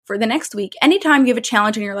for the next week. Anytime you have a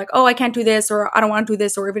challenge and you're like, oh, I can't do this, or I don't want to do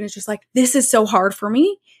this, or even it's just like, this is so hard for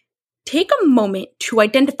me. Take a moment to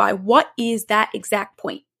identify what is that exact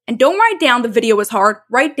point. And don't write down the video was hard.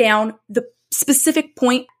 Write down the specific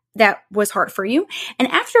point that was hard for you. And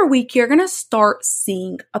after a week, you're going to start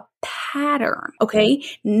seeing a pattern. Okay.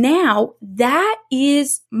 Now that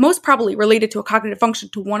is most probably related to a cognitive function,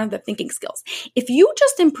 to one of the thinking skills. If you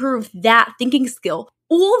just improve that thinking skill,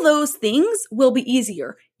 all those things will be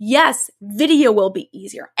easier. Yes, video will be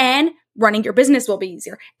easier, and running your business will be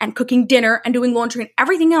easier, and cooking dinner and doing laundry and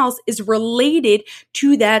everything else is related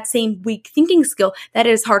to that same weak thinking skill that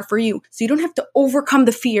is hard for you. So you don't have to overcome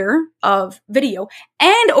the fear of video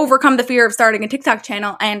and overcome the fear of starting a TikTok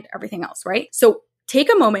channel and everything else, right? So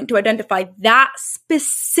take a moment to identify what's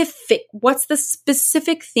the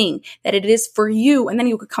specific thing that it is for you, and then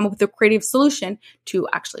you could come up with a creative solution to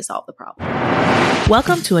actually solve the problem.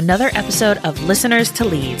 Welcome to another episode of Listeners to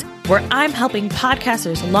Leads, where I'm helping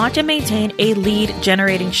podcasters launch and maintain a lead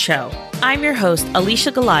generating show. I'm your host,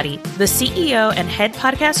 Alicia Galati, the CEO and head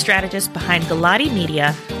podcast strategist behind Galati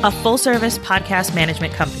Media, a full-service podcast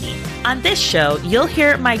management company. On this show, you'll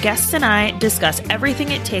hear my guests and I discuss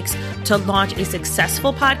everything it takes to launch a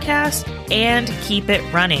successful podcast and keep it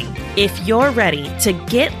running. If you're ready to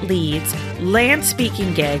get leads, land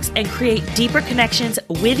speaking gigs, and create deeper connections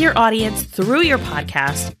with your audience through your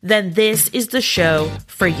podcast, then this is the show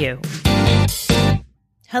for you.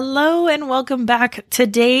 Hello and welcome back.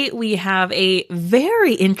 Today we have a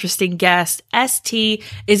very interesting guest. ST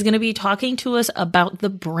is going to be talking to us about the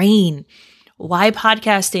brain, why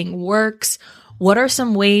podcasting works, what are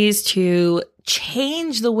some ways to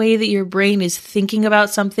change the way that your brain is thinking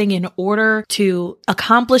about something in order to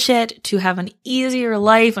accomplish it, to have an easier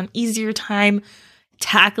life, an easier time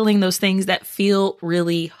tackling those things that feel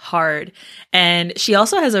really hard. And she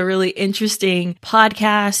also has a really interesting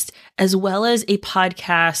podcast as well as a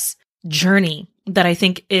podcast journey that I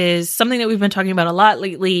think is something that we've been talking about a lot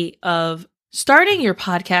lately, of starting your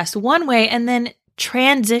podcast one way and then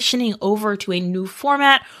transitioning over to a new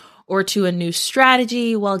format or to a new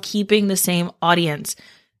strategy while keeping the same audience.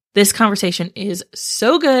 This conversation is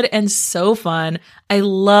so good and so fun. I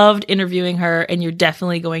loved interviewing her, and you're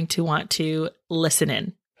definitely going to want to listen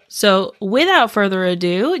in. So without further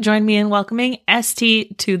ado, join me in welcoming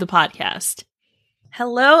ST to the podcast.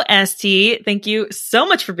 Hello, ST. Thank you so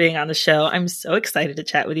much for being on the show. I'm so excited to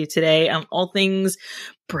chat with you today on all things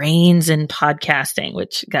brains and podcasting,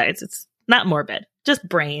 which, guys, it's not morbid, just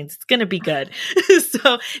brains. It's going to be good.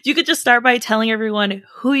 So you could just start by telling everyone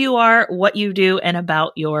who you are, what you do, and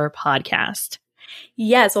about your podcast.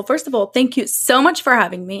 Yes. Well, first of all, thank you so much for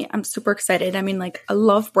having me. I'm super excited. I mean, I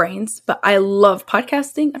love brains, but I love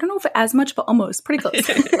podcasting. I don't know if as much, but almost pretty close.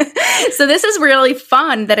 So this is really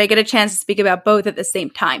fun that I get a chance to speak about both at the same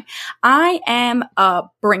time. I am a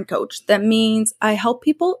brain coach. That means I help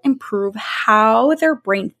people improve how their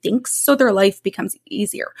brain thinks so their life becomes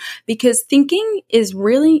easier. Because thinking is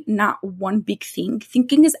really not one big thing.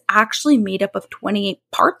 Thinking is actually made up of 28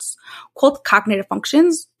 parts called cognitive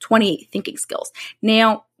functions, 28 thinking skills.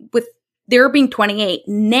 Now, with there being 28,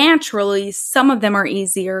 naturally, some of them are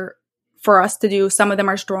easier for us to do, some of them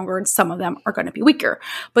are stronger, and some of them are going to be weaker.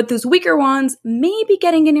 But those weaker ones may be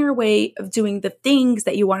getting in your way of doing the things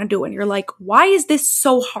that you want to do. And you're like, why is this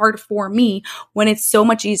so hard for me when it's so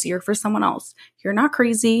much easier for someone else? You're not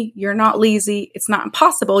crazy. You're not lazy. It's not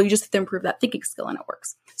impossible. You just have to improve that thinking skill and it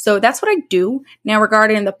works. So that's what I do. Now,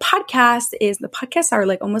 regarding the podcasts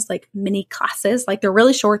are almost like mini classes. They're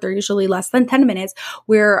really short. They're usually less than 10 minutes,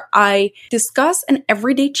 where I discuss an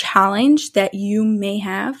everyday challenge that you may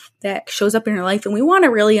have that shows up in your life. And we want to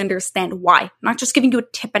really understand why, not just giving you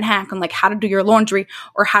a tip and hack on how to do your laundry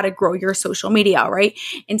or how to grow your social media, right?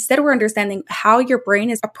 Instead, we're understanding how your brain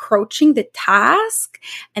is approaching the task.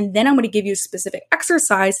 And then I'm going to give you specific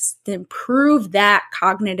exercises to improve that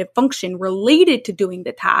cognitive function related to doing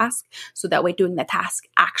the task. So that way doing the task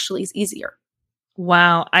actually is easier.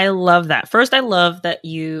 Wow. I love that. First, I love that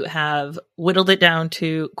you have whittled it down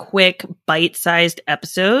to quick, bite-sized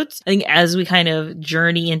episodes. I think as we kind of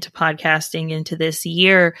journey into podcasting into this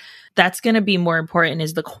year, that's going to be more important,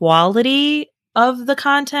 is the quality of the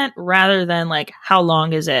content rather than how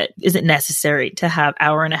long is it? Is it necessary to have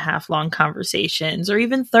hour-and-a-half long conversations or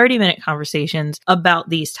even 30-minute conversations about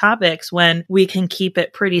these topics when we can keep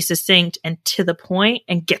it pretty succinct and to the point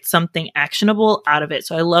and get something actionable out of it?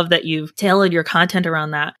 So I love that you've tailored your content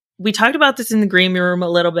around that. We talked about this in the green room a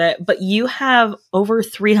little bit, but you have over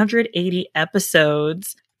 380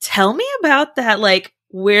 episodes. Tell me about that,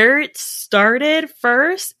 where it started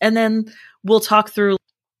first, and then we'll talk through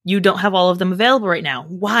you don't have all of them available right now.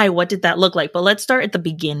 Why? What did that look like? But let's start at the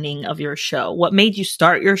beginning of your show. What made you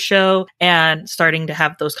start your show and starting to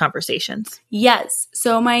have those conversations? Yes.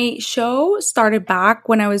 So my show started back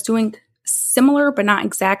when I was doing similar but not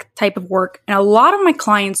exact type of work. And a lot of my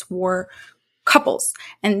clients were couples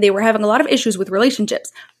and they were having a lot of issues with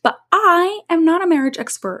relationships. But I am not a marriage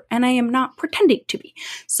expert and I am not pretending to be.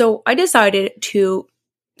 So I decided to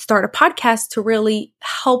start a podcast to really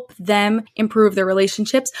help them improve their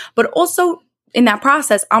relationships. But also in that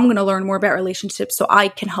process, I'm going to learn more about relationships so I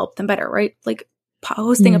can help them better, right? Like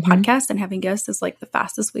hosting a podcast and having guests is like the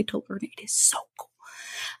fastest way to learn. It is so cool.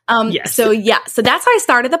 Yes. So that's how I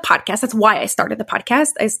started the podcast. That's why I started the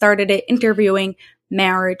podcast. I started it interviewing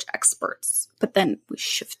marriage experts, but then we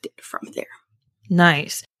shifted from there.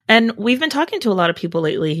 Nice. And we've been talking to a lot of people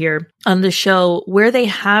lately here on the show where they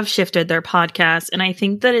have shifted their podcasts. And I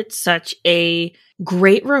think that it's such a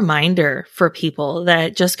great reminder for people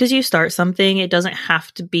that just because you start something, it doesn't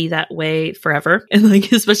have to be that way forever. And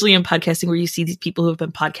like, especially in podcasting where you see these people who have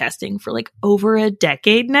been podcasting for like over a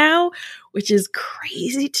decade now, which is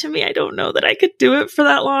crazy to me. I don't know that I could do it for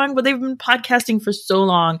that long, but they've been podcasting for so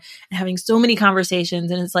long and having so many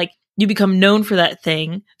conversations. And it's like, you become known for that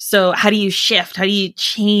thing. So how do you shift? How do you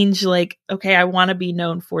change? Like, okay, I want to be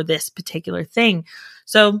known for this particular thing.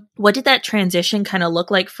 So what did that transition kind of look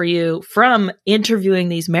like for you from interviewing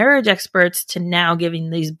these marriage experts to now giving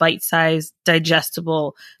these bite-sized,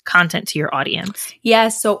 digestible content to your audience? Yeah.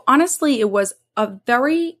 So honestly, it was a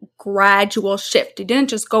very gradual shift. It didn't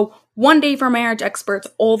just go one day for marriage experts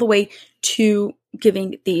all the way to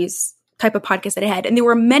giving these type of podcast that I had. And there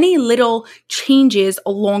were many little changes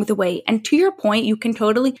along the way. And to your point, you can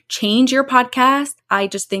totally change your podcast. I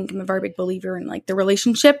just think I'm a very big believer in like the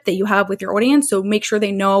relationship that you have with your audience. So make sure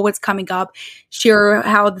they know what's coming up, share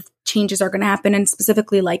how the changes are going to happen, and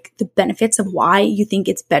specifically like the benefits of why you think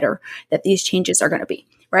it's better that these changes are going to be,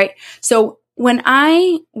 right? So when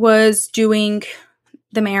I was doing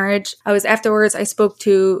the marriage, I spoke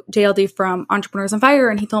to JLD from Entrepreneurs on Fire,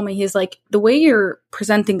 and he told me, he's like, the way you're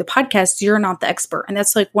presenting the podcast, you're not the expert. And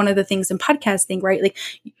that's like one of the things in podcasting, right? Like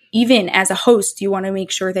even as a host, you want to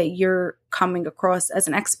make sure that you're coming across as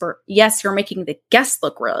an expert. Yes, you're making the guests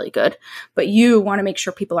look really good, but you want to make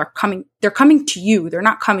sure people are coming, they're coming to you. They're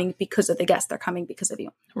not coming because of the guest. They're coming because of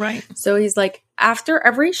you. Right. So he's like, after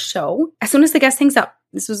every show, as soon as the guest hangs up,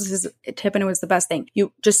 this was his tip and it was the best thing.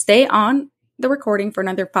 You just stay on the recording for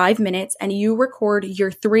another 5 minutes and you record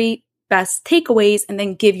your 3 best takeaways and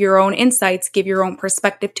then give your own insights, give your own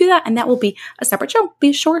perspective to that. And that will be a separate show, be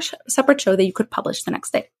a short separate show that you could publish the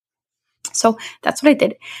next day. So that's what I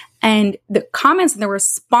did. And the comments and the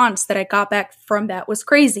response that I got back from that was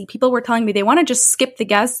crazy. People were telling me they want to just skip the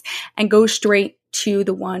guests and go straight to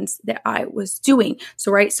the ones that I was doing.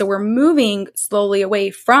 So, right. So we're moving slowly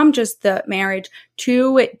away from just the marriage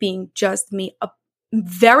to it being just me,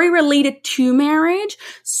 very related to marriage,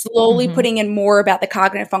 slowly putting in more about the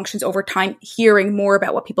cognitive functions over time, hearing more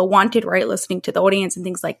about what people wanted, right? Listening to the audience and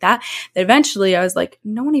things like that. That eventually I was like,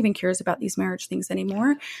 no one even cares about these marriage things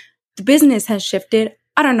anymore. The business has shifted.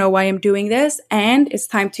 I don't know why I'm doing this. And it's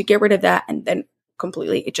time to get rid of that. And then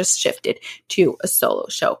completely, it just shifted to a solo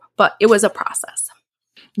show, but it was a process.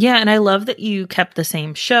 Yeah. And I love that you kept the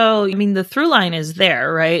same show. I mean, the through line is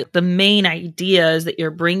there, right? The main ideas that you're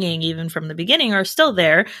bringing, even from the beginning, are still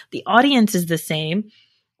there. The audience is the same.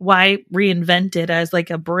 Why reinvent it as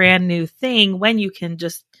like a brand new thing when you can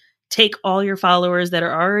just take all your followers that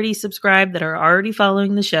are already subscribed, that are already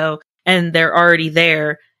following the show, and they're already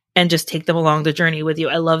there, and just take them along the journey with you.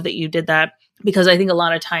 I love that you did that. Because I think a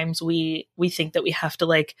lot of times we think that we have to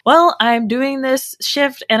like, well, I'm doing this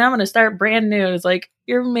shift and I'm going to start brand new. It's like,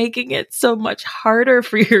 you're making it so much harder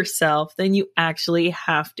for yourself than you actually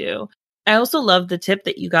have to. I also love the tip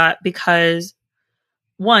that you got because,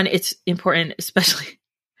 one, it's important, especially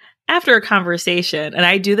after a conversation. And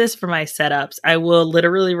I do this for my setups. I will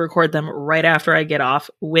literally record them right after I get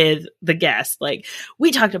off with the guest. Like,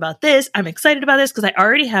 we talked about this. I'm excited about this because I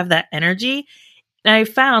already have that energy. And I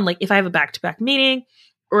found like if I have a back-to-back meeting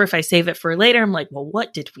or if I save it for later, I'm like, well,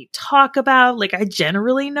 what did we talk about? Like I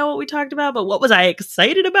generally know what we talked about, but what was I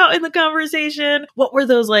excited about in the conversation? What were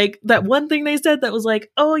those like that one thing they said that was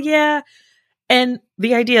like, oh yeah. And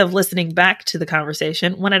the idea of listening back to the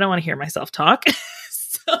conversation when I don't want to hear myself talk.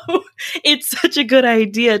 So it's such a good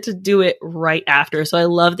idea to do it right after. So I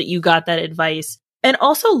love that you got that advice and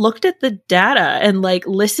also looked at the data and like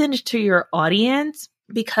listened to your audience.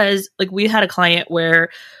 Because like we had a client where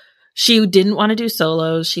she didn't want to do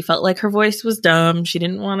solos. She felt like her voice was dumb. She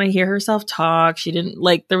didn't want to hear herself talk. She didn't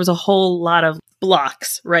like, there was a whole lot of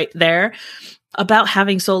blocks right there about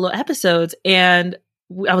having solo episodes. And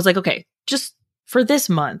I was like, okay, just for this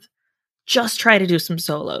month, just try to do some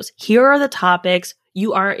solos. Here are the topics.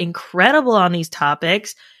 You are incredible on these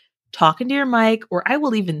topics. Talk into your mic, or I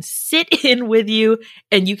will even sit in with you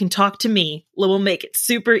and you can talk to me. We'll make it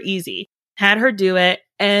super easy. Had her do it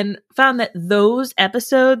and found that those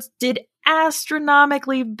episodes did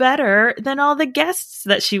astronomically better than all the guests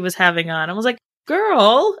that she was having on. I was like,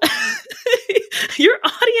 girl, your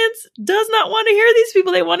audience does not want to hear these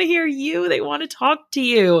people. They want to hear you. They want to talk to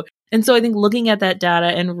you. And so I think looking at that data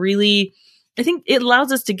and really, I think it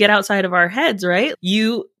allows us to get outside of our heads, right?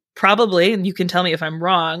 You probably, and you can tell me if I'm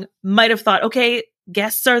wrong, might have thought, okay,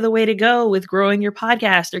 guests are the way to go with growing your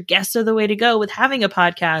podcast, or guests are the way to go with having a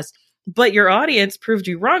podcast. But your audience proved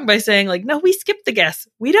you wrong by saying like, no, we skipped the guests.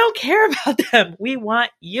 We don't care about them. We want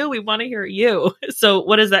you. We want to hear you. So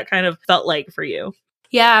what has that kind of felt like for you?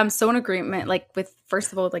 Yeah, I'm so in agreement, like with,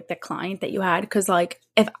 first of all, like the client that you had, because like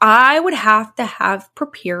if I would have to have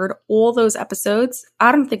prepared all those episodes,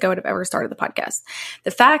 I don't think I would have ever started the podcast.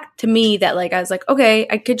 The fact to me that like, I was like, okay,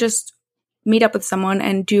 I could just meet up with someone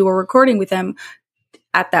and do a recording with them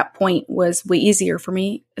at that point was way easier for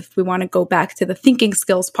me if we want to go back to the thinking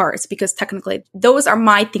skills parts, because technically those are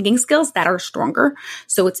my thinking skills that are stronger.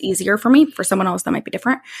 So it's easier for me. For someone else, that might be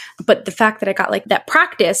different. But the fact that I got like that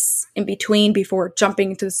practice in between before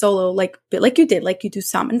jumping into the solo, like you did, like you do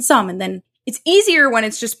some, and then it's easier when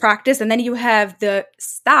it's just practice. And then you have the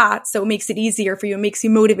stats. So it makes it easier for you. It makes you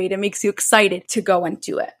motivated. It makes you excited to go and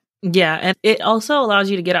do it. Yeah. And it also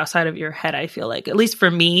allows you to get outside of your head, I feel like. At least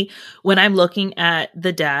for me, when I'm looking at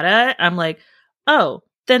the data, I'm like, oh,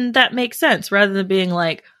 then that makes sense. Rather than being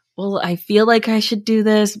like, well, I feel like I should do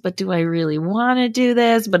this, but do I really want to do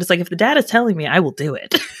this? But it's like, if the data's telling me, I will do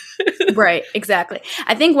it. Right, exactly.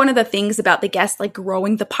 I think one of the things about the guests, like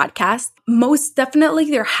growing the podcast, most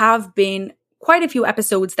definitely there have been quite a few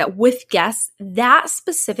episodes that with guests, that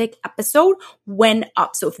specific episode went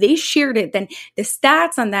up. So if they shared it, then the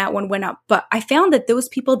stats on that one went up. But I found that those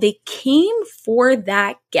people, they came for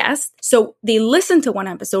that guest. So they listened to one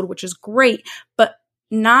episode, which is great, but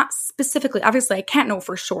not specifically. Obviously, I can't know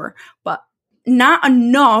for sure, but not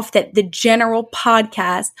enough that the general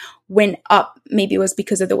podcast went up. Maybe it was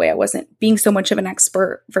because of the way I wasn't being so much of an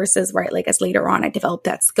expert versus, right, like as later on I developed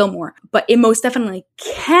that skill more. But it most definitely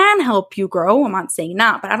can help you grow. I'm not saying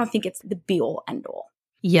not, but I don't think it's the be all end all.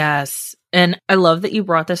 Yes. And I love that you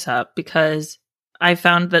brought this up, because I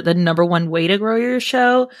found that the number one way to grow your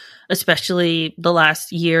show, especially the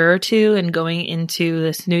last year or two and going into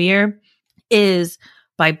this new year, is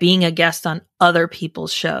by being a guest on other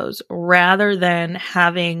people's shows rather than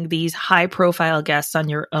having these high profile guests on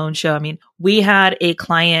your own show. I mean, we had a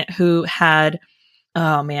client who had,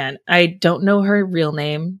 oh man, I don't know her real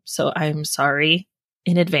name, so I'm sorry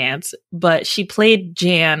in advance, but she played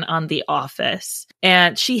Jan on The Office,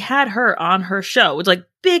 and she had her on her show. It's like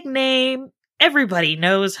big name. Everybody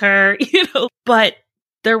knows her, but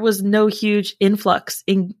there was no huge influx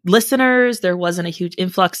in listeners. There wasn't a huge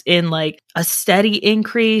influx in like a steady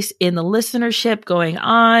increase in the listenership going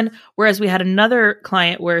on. Whereas we had another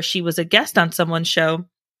client where she was a guest on someone's show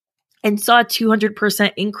and saw a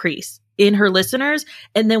 200% increase in her listeners.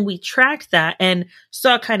 And then we tracked that and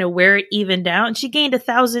saw kind of where it evened out. And she gained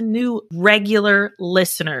 1,000 new regular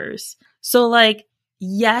listeners. So like,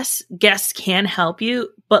 yes, guests can help you,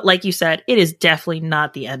 but like you said, it is definitely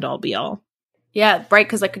not the end all be all. Yeah, right.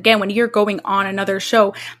 Because like, again, when you're going on another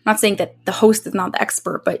show, I'm not saying that the host is not the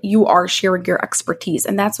expert, but you are sharing your expertise.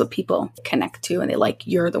 And that's what people connect to. And they like,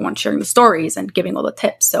 you're the one sharing the stories and giving all the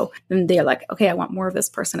tips. So then they're like, okay, I want more of this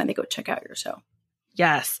person. And they go check out your show.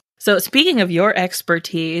 Yes. So speaking of your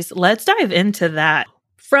expertise, let's dive into that.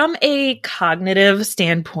 From a cognitive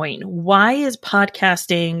standpoint, why is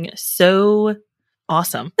podcasting so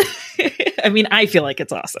awesome? I mean, I feel like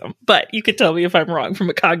it's awesome, but you could tell me if I'm wrong from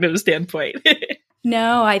a cognitive standpoint.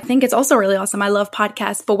 No, I think it's also really awesome. I love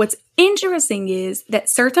podcasts. But what's interesting is that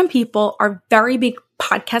certain people are very big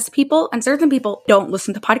podcast people and certain people don't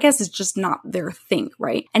listen to podcasts. It's just not their thing,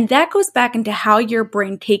 right? And that goes back into how your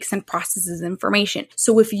brain takes and processes information.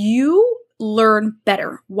 So if you learn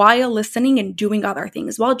better while listening and doing other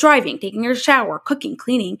things, while driving, taking your shower, cooking,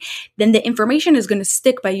 cleaning, then the information is going to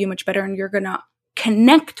stick by you much better and you're going to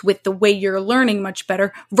connect with the way you're learning much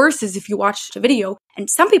better versus if you watch a video. And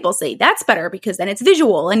some people say that's better because then it's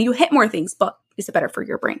visual and you hit more things, but is it better for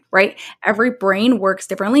your brain, right? Every brain works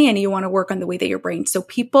differently and you want to work on the way that your brain. So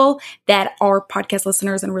people that are podcast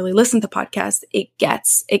listeners and really listen to podcasts, it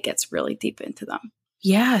gets really deep into them.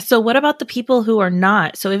 Yeah. So what about the people who are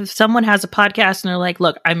not? So if someone has a podcast and they're like,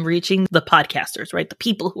 look, I'm reaching the podcasters, right? The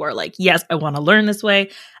people who are like, yes, I want to learn this way.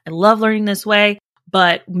 I love learning this way.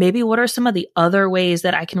 but maybe what are some of the other ways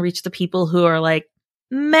that I can reach the people who are like,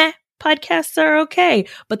 meh, podcasts are okay,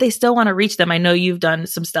 but they still want to reach them? I know you've done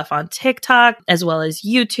some stuff on TikTok as well as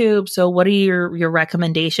YouTube. So what are your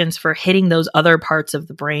recommendations for hitting those other parts of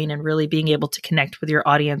the brain and really being able to connect with your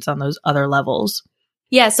audience on those other levels?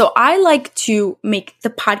 Yeah, so I like to make the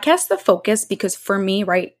podcast the focus because for me,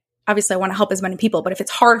 right, obviously I want to help as many people, but if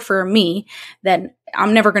it's hard for me, then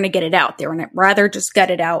I'm never going to get it out there, and I'd rather just get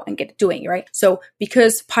it out and get it doing, right? So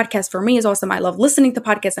because podcast for me is awesome, I love listening to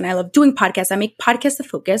podcasts and I love doing podcasts. I make podcasts the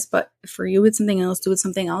focus, but for you, it's something else, do it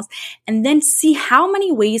something else. And then see how many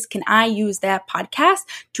ways can I use that podcast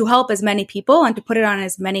to help as many people and to put it on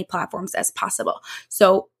as many platforms as possible.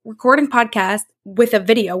 So recording podcast with a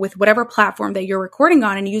video, with whatever platform that you're recording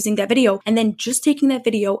on and using that video, and then just taking that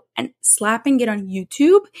video and slapping it on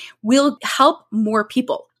YouTube will help more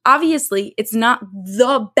people. Obviously, it's not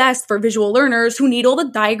the best for visual learners who need all the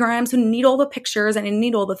diagrams, who need all the pictures, and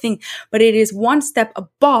need all the things, but it is one step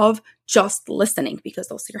above just listening because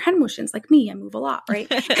they'll see your hand motions like me. I move a lot,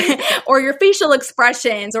 right? Or your facial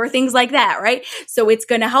expressions or things like that, right? So it's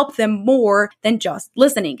going to help them more than just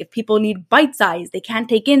listening. If people need bite size, they can't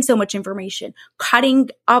take in so much information. Cutting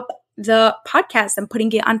up the podcast and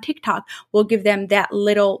putting it on TikTok will give them that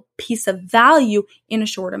little piece of value in a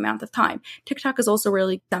short amount of time. TikTok is also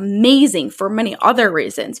really amazing for many other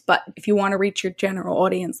reasons, but if you want to reach your general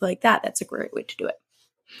audience like that, that's a great way to do it.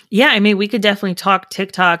 Yeah, I mean, we could definitely talk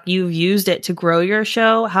TikTok. You've used it to grow your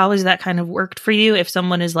show. How has that kind of worked for you? If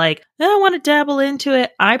someone is like, I want to dabble into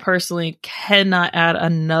it, I personally cannot add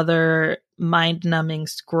another mind-numbing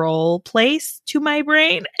scroll place to my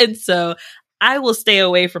brain. And so I will stay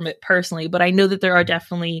away from it personally, but I know that there are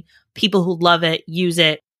definitely people who love it, use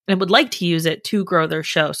it, and would like to use it to grow their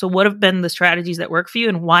show. So what have been the strategies that work for you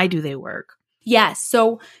and why do they work? Yes.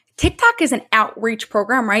 So TikTok is an outreach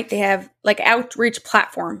program, right? They have like outreach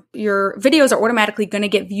platform. Your videos are automatically going to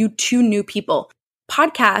get viewed to new people.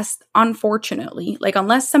 Podcast, unfortunately, like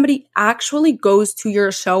unless somebody actually goes to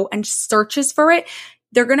your show and searches for it,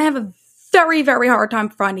 they're going to have a very, very hard time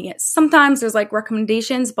finding it. Sometimes there's like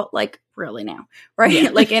recommendations, but like really now, right? Yeah.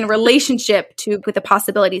 Like in relationship to with the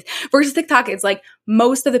possibilities versus TikTok, it's like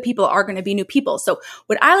most of the people are going to be new people. So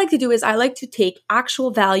what I like to do is I like to take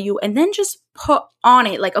actual value and then just put on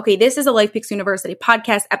it like, okay, this is a LifePix University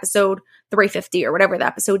podcast episode 350 or whatever the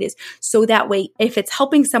episode is. So that way, if it's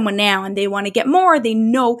helping someone now and they want to get more, they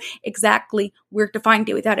know exactly where to find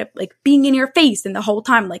it without it like being in your face and the whole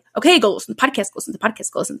time like, okay, go listen to the podcast, go listen to the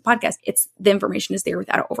podcast, go listen to the podcast. It's the information is there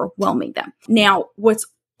without it overwhelming them. Now, what's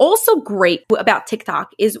also great about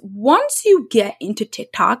TikTok is once you get into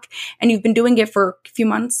TikTok and you've been doing it for a few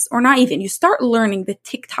months or not even, you start learning the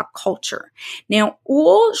TikTok culture. Now,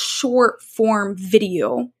 all short form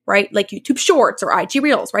video, right? Like YouTube Shorts or IG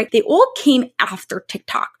Reels, right? They all came after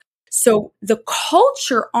TikTok. So the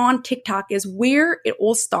culture on TikTok is where it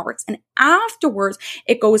all starts. And afterwards,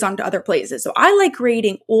 it goes on to other places. So I like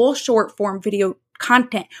creating all short form video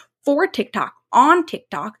content for TikTok on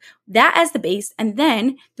TikTok, that as the base. And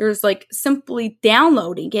then there's like simply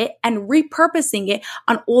downloading it and repurposing it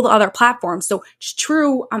on all the other platforms. So it's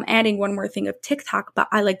true, I'm adding one more thing of TikTok, but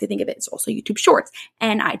I like to think of it as also YouTube Shorts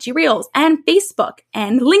and IG Reels and Facebook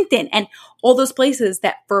and LinkedIn and all those places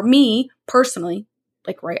that for me personally,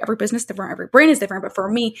 like, right, every business is different, every brain is different, but for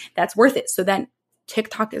me, that's worth it. So then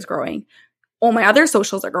TikTok is growing. All my other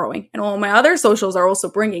socials are growing and all my other socials are also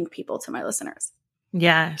bringing people to my listeners.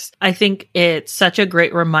 Yes. I think it's such a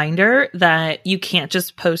great reminder that you can't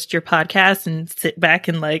just post your podcast and sit back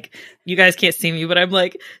and like, you guys can't see me, but I'm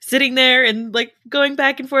like sitting there and like going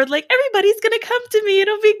back and forth, like everybody's going to come to me.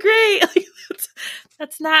 It'll be great. Like,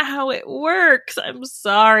 that's not how it works. I'm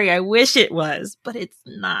sorry. I wish it was, but it's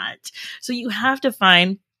not. So you have to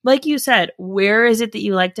find, like you said, where is it that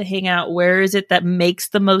you like to hang out? Where is it that makes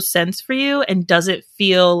the most sense for you? And does it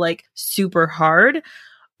feel like super hard?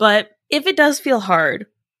 But if it does feel hard,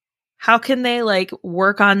 how can they like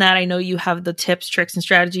work on that? I know you have the tips, tricks, and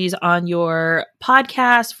strategies on your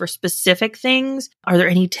podcast for specific things. Are there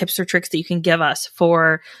any tips or tricks that you can give us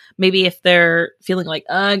for maybe if they're feeling like,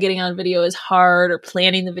 getting on video is hard or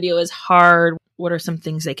planning the video is hard? What are some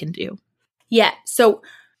things they can do? Yeah. So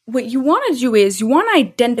what you want to do is you want to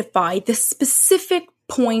identify the specific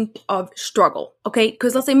point of struggle. Okay.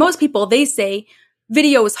 Because let's say most people, they say,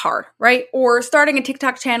 video is hard, right? Or starting a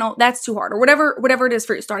TikTok channel, that's too hard. Or whatever it is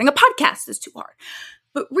for you. Starting a podcast is too hard.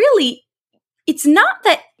 But really, it's not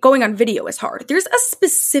that going on video is hard. There's a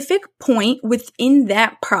specific point within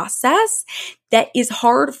that process that is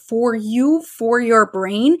hard for you, for your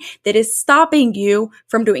brain, that is stopping you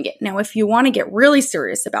from doing it. Now, if you want to get really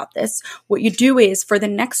serious about this, what you do is for the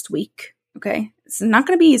next week, okay, This is not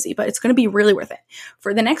going to be easy, but it's going to be really worth it.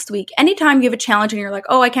 For the next week, anytime you have a challenge and you're like,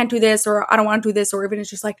 oh, I can't do this, or I don't want to do this, or even it's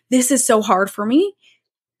just like, this is so hard for me,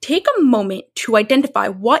 take a moment to identify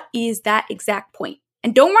what is that exact point.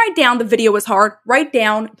 And don't write down the video was hard. Write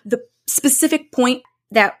down the specific point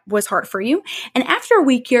that was hard for you. And after a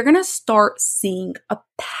week, you're going to start seeing a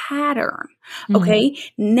pattern. Okay.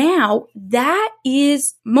 Now that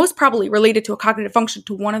is most probably related to a cognitive function,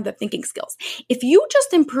 to one of the thinking skills. If you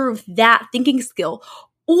just improve that thinking skill,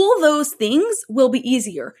 all those things will be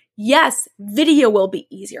easier. Yes, video will be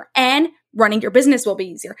easier, and running your business will be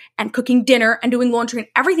easier, and cooking dinner and doing laundry and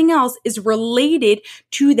everything else is related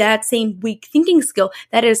to that same weak thinking skill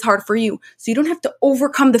that is hard for you. So you don't have to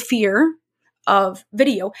overcome the fear of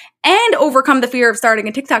video and overcome the fear of starting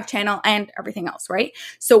a TikTok channel and everything else, right?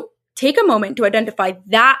 So take a moment to identify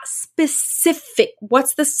that specific,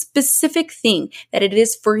 what's the specific thing that it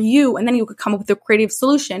is for you, and then you could come up with a creative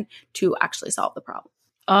solution to actually solve the problem.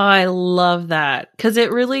 Oh, I love that. Because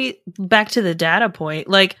it really, back to the data point,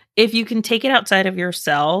 like if you can take it outside of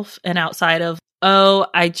yourself and outside of, oh,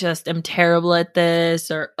 I just am terrible at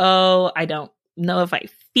this, or, oh, I don't know if I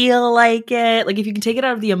feel like it. Like if you can take it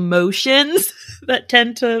out of the emotions that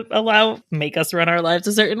tend to make us run our lives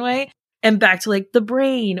a certain way, and back to like the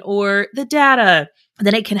brain or the data,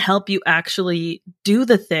 then it can help you actually do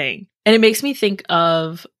the thing. And it makes me think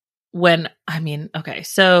of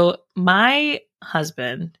so my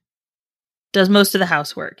husband does most of the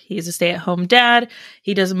housework. He's a stay-at-home dad.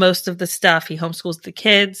 He does most of the stuff. He homeschools the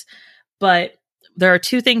kids. But there are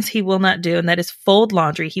two things he will not do, and that is fold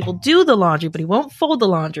laundry. He will do the laundry, but he won't fold the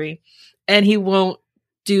laundry, and he won't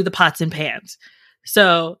do the pots and pans.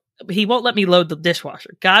 So he won't let me load the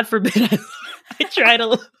dishwasher. God forbid I try to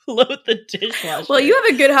load the dishwasher. Well, you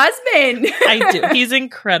have a good husband. I do. He's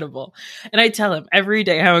incredible. And I tell him every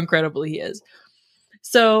day how incredible he is.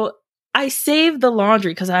 So I save the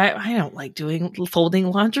laundry because I don't like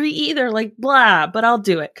folding laundry either, like blah, but I'll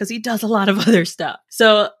do it because he does a lot of other stuff.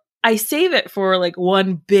 So I save it for like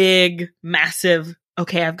one big, massive,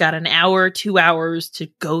 okay, I've got an hour, 2 hours to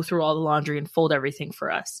go through all the laundry and fold everything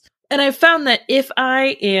for us. And I found that if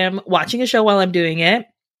I am watching a show while I'm doing it,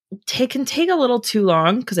 it can take a little too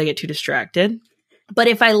long because I get too distracted. But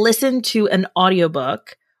if I listen to an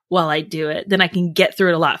audiobook while I do it, then I can get through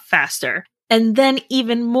it a lot faster. And then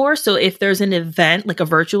even more so if there's an event, like a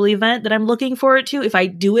virtual event that I'm looking forward to, if I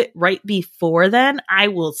do it right before then, I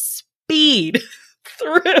will speed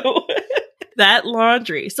through that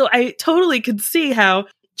laundry. So I totally could see how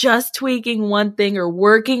just tweaking one thing or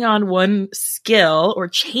working on one skill or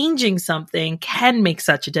changing something can make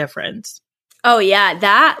such a difference. Oh yeah,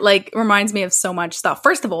 that reminds me of so much stuff.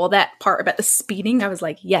 First of all, that part about the speeding, I was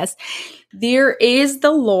like, yes, there is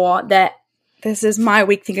the law that this is my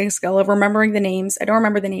weak thinking skill of remembering the names. I don't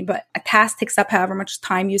remember the name, but a task takes up however much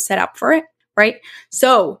time you set up for it, right?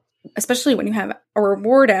 So especially when you have a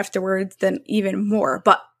reward afterwards, then even more.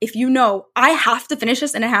 But if you know, I have to finish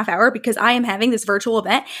this in a half hour because I am having this virtual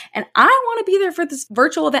event and I want to be there for this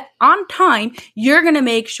virtual event on time, you're going to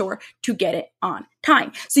make sure to get it on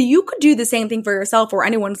time. So you could do the same thing for yourself or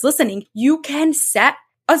anyone's listening. You can set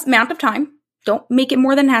an amount of time. Don't make it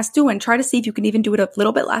more than it has to, and try to see if you can even do it a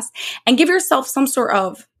little bit less, and give yourself some sort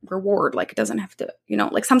of reward. Like it doesn't have to,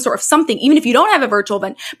 like some sort of something, even if you don't have a virtual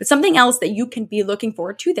event, but something else that you can be looking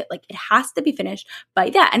forward to, that like it has to be finished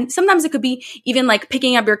by that. And sometimes it could be even like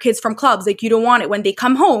picking up your kids from clubs. Like you don't want it when they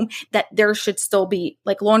come home that there should still be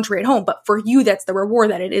like laundry at home. But for you, that's the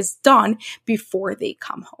reward, that it is done before they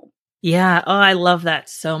come home. Yeah. Oh, I love that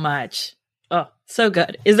so much. Oh, so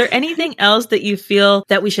good. Is there anything else that you feel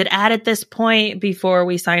that we should add at this point before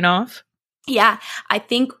we sign off? Yeah, I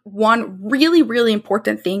think one really, really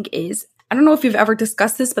important thing is, I don't know if you've ever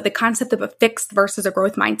discussed this, but the concept of a fixed versus a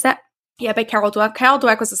growth mindset. Yeah, by Carol Dweck. Carol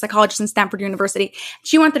Dweck was a psychologist in Stanford University.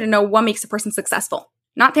 She wanted to know what makes a person successful.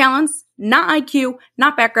 Not talents, not IQ,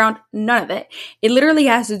 not background, none of it. It literally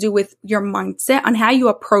has to do with your mindset on how you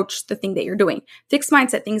approach the thing that you're doing. Fixed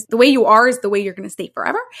mindset things, the way you are is the way you're going to stay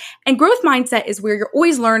forever. And growth mindset is where you're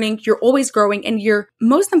always learning, you're always growing, and you're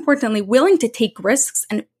most importantly willing to take risks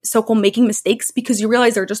and so-called making mistakes because you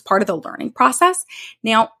realize they're just part of the learning process.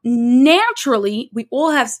 Now, naturally, we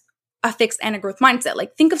all have a fixed and a growth mindset.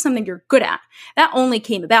 Like think of something you're good at. That only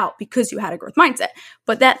came about because you had a growth mindset.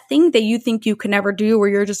 But that thing that you think you can never do or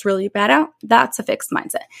you're just really bad at, that's a fixed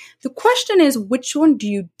mindset. The question is, which one do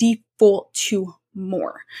you default to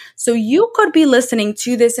more? So you could be listening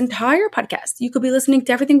to this entire podcast. You could be listening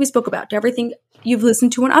to everything we spoke about, to everything you've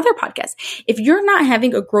listened to in other podcasts. If you're not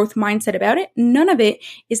having a growth mindset about it, none of it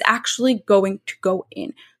is actually going to go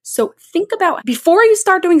in. So think about before you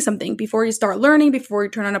start doing something, before you start learning, before you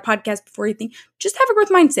turn on a podcast, before you think, just have a growth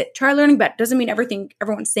mindset. Try learning better. Doesn't mean everything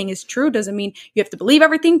everyone's saying is true. Doesn't mean you have to believe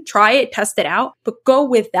everything. Try it, test it out, but go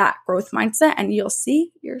with that growth mindset and you'll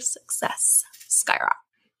see your success skyrocket.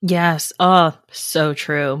 Yes. Oh, so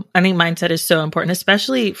true. I think mindset is so important,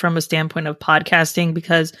 especially from a standpoint of podcasting,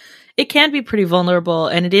 because it can be pretty vulnerable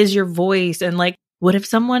and it is your voice. And like, what if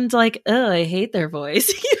someone's like, oh, I hate their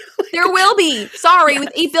voice? There will be. Sorry, with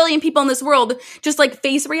 8 billion people in this world, just like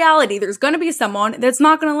face reality. There's going to be someone that's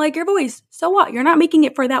not going to like your voice. So what? You're not making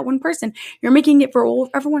it for that one person. You're making it for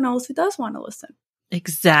everyone else who does want to listen.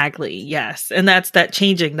 Exactly. Yes. And that's that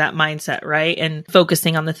changing that mindset, right? And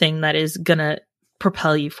focusing on the thing that is going to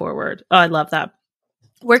propel you forward. Oh, I love that.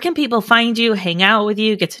 Where can people find you, hang out with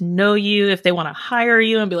you, get to know you? If they want to hire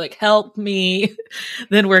you and be like, help me,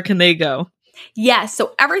 then where can they go? Yes.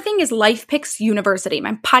 So everything is Life Picks University.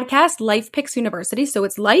 My podcast, Life Picks University. So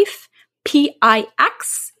it's Life,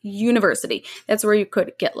 P-I-X University. That's where you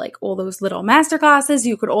could get like all those little masterclasses.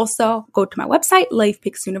 You could also go to my website, Life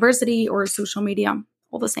Picks University, or social media,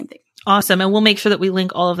 all the same thing. Awesome. And we'll make sure that we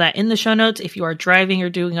link all of that in the show notes. If you are driving or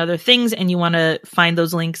doing other things and you want to find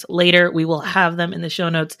those links later, we will have them in the show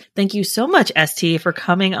notes. Thank you so much, ST, for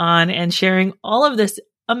coming on and sharing all of this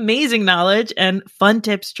amazing knowledge and fun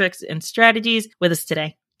tips, tricks, and strategies with us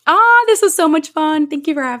today. This was so much fun. Thank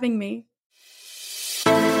you for having me.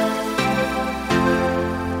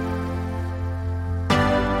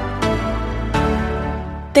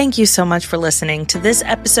 Thank you so much for listening to this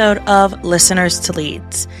episode of Listeners to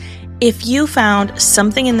Leads. If you found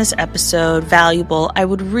something in this episode valuable, I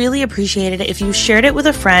would really appreciate it if you shared it with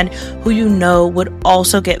a friend who you know would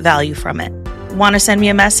also get value from it. Want to send me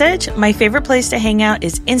a message? My favorite place to hang out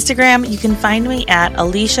is Instagram. You can find me at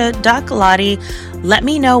Alicia.Galati. Let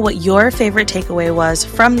me know what your favorite takeaway was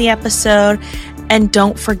from the episode. And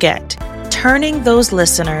don't forget, turning those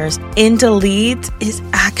listeners into leads is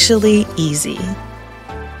actually easy.